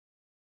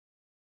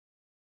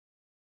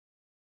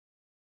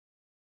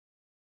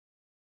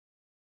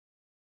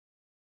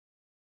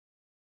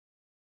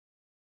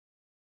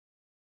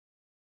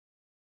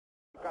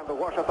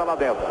O Rocha está lá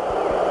dentro.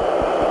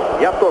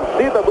 E a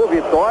torcida do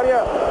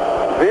Vitória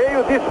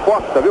veio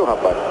disposta, viu,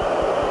 rapaz?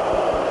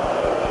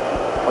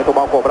 Muito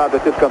mal cobrado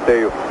esse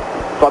escanteio.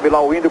 Sobe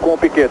lá o Índio com o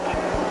Piquete.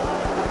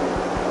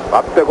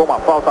 Pegou uma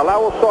falta lá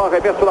ou só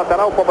arremesso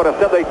lateral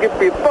favorecendo a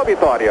equipe do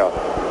Vitória.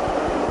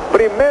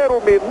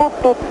 Primeiro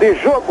minuto de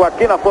jogo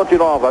aqui na Fonte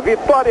Nova.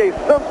 Vitória e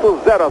Santos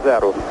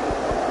 0-0.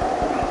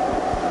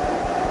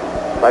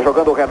 Vai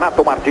jogando o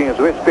Renato Martins,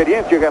 o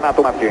experiente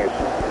Renato Martins.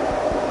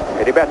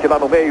 Ele mete lá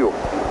no meio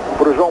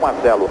para o João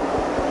Marcelo.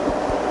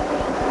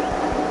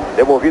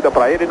 Devolvida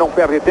para ele, não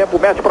perde tempo,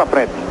 mete para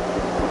frente.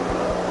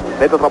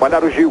 Tenta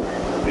trabalhar o Gil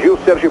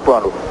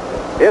Sergipano.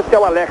 Esse é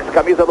o Alex,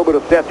 camisa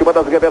número 7, uma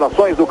das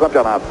revelações do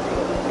campeonato.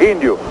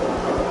 Índio.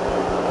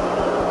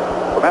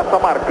 Começa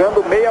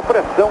marcando meia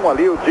pressão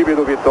ali o time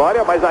do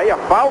Vitória, mas aí a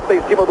falta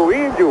em cima do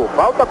Índio,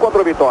 falta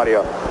contra o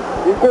Vitória.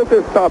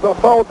 Incontestável a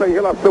falta em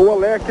relação ao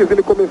Alex.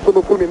 Ele começou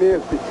no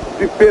Fluminense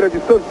de Feira de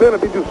Santana,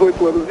 tem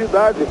 18 anos de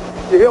idade,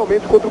 e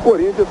realmente contra o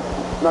Corinthians,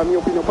 na minha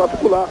opinião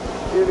particular,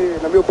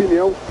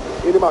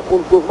 ele marcou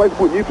um dos gols mais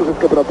bonitos desse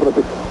campeonato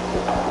brasileiro.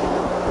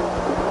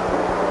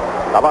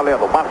 Tá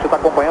valendo, o Márcio está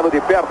acompanhando de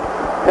perto,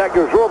 segue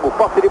o jogo,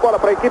 posse de bola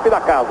para a equipe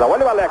da casa.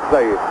 Olha o Alex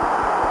aí,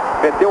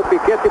 meteu o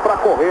Piquete para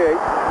correr, hein?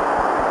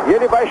 E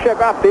ele vai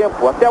chegar a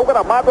tempo, até o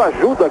gramado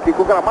ajuda aqui,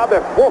 que o gramado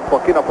é fofo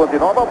aqui na Fonte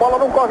Nova, a bola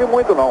não corre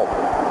muito não.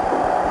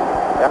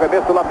 É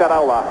arremesso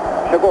lateral lá,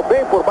 chegou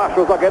bem por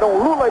baixo o zagueirão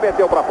Lula e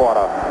meteu para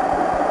fora.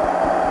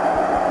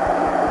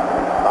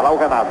 Tá lá o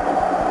Renato,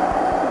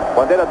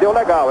 bandeira deu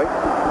legal, hein?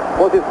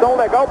 Posição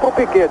legal pro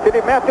Piquete,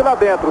 ele mete lá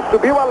dentro,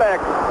 subiu o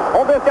Alex,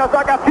 vamos ver se a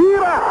zaga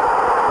tira!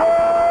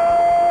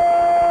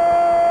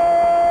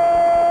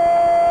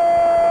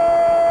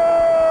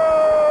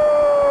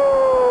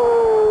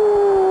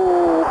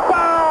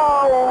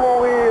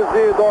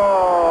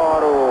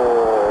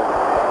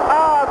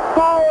 A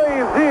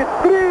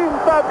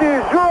 2:30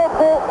 de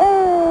jogo,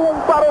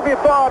 1 para o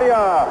Vitória,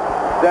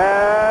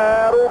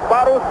 0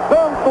 para o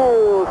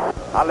Santos.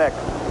 Alex,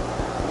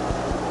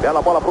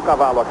 bela bola pro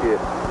cavalo aqui.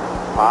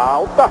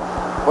 Alta,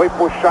 foi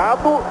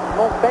puxado,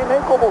 não tem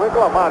nem como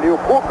reclamar ali o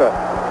Cuca.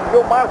 E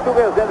o Márcio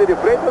Rezende de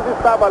Freitas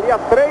estava ali a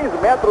 3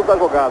 metros da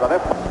jogada,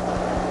 né?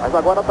 Mas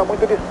agora está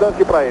muito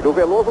distante para ele. O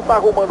Veloso está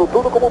arrumando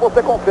tudo, como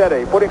você confere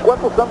aí. Por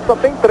enquanto o Santos só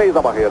tem 3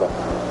 na barreira.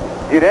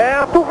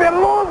 Direto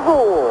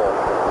Veloso!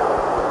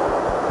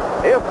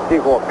 Esse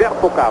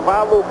Roberto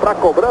Cavalo para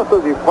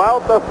cobranças de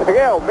faltas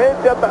realmente...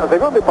 Você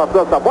viu onde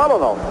passou essa bola ou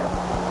não?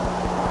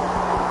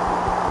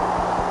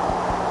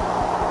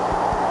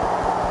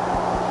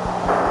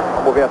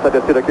 Vamos ver essa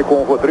descida aqui com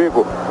o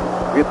Rodrigo.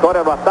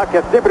 Vitória no ataque,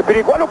 é sempre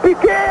perigo. Olha o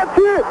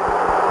Piquete!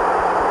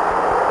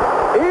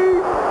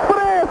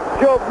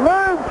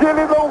 Impressionante!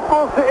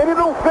 Ele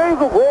não fez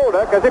o gol,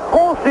 né? Quer dizer,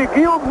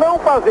 conseguiu não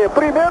fazer.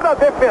 Primeira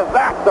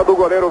defesaça do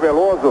goleiro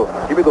Veloso.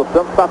 O time do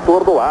Santos está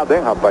atordoado,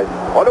 hein, rapaz?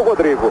 Olha o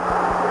Rodrigo.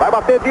 Vai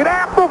bater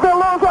direto o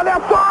Veloso, olha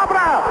a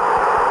sobra!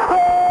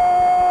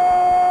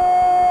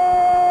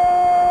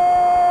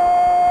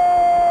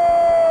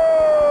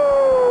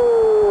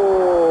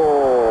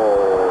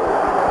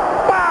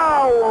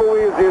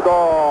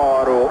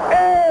 Isidoro,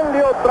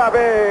 ele outra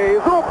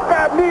vez, o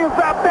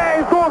camisa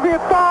 10 do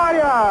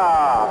Vitória,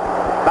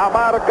 na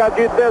marca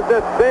de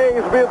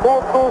 16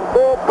 minutos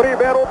do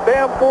primeiro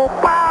tempo,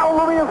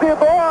 Paulo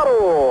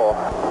Isidoro.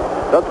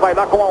 Santos vai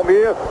lá com o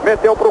Almir,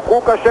 meteu pro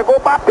Cuca, chegou,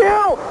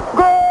 bateu,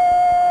 gol!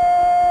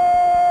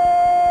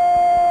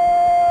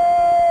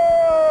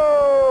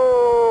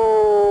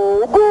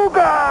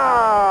 Guga!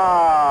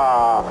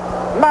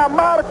 Na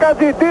marca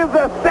de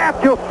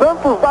 17, o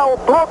Santos dá o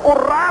troco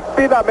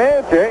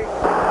rapidamente, hein?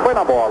 Foi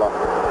na bola.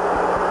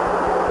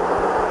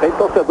 Tem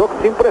torcedor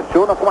que se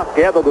impressiona com a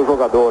queda do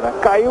jogador, né?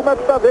 Caiu, mas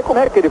precisa ver como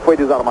é que ele foi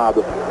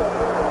desarmado.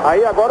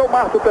 Aí agora o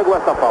Márcio pegou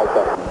essa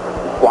falta.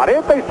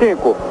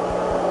 45.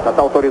 Já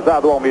está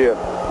autorizado o Almir.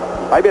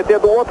 Vai meter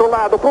do outro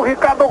lado pro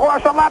Ricardo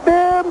Rocha lá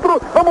dentro.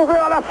 Vamos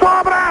ver, olha a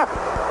sobra!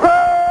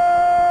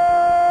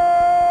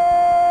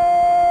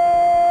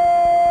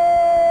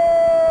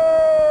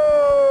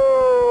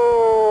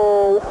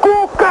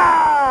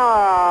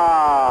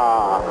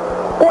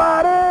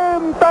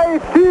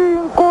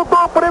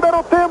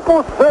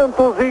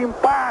 Santos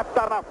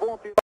empata na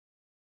Fonte.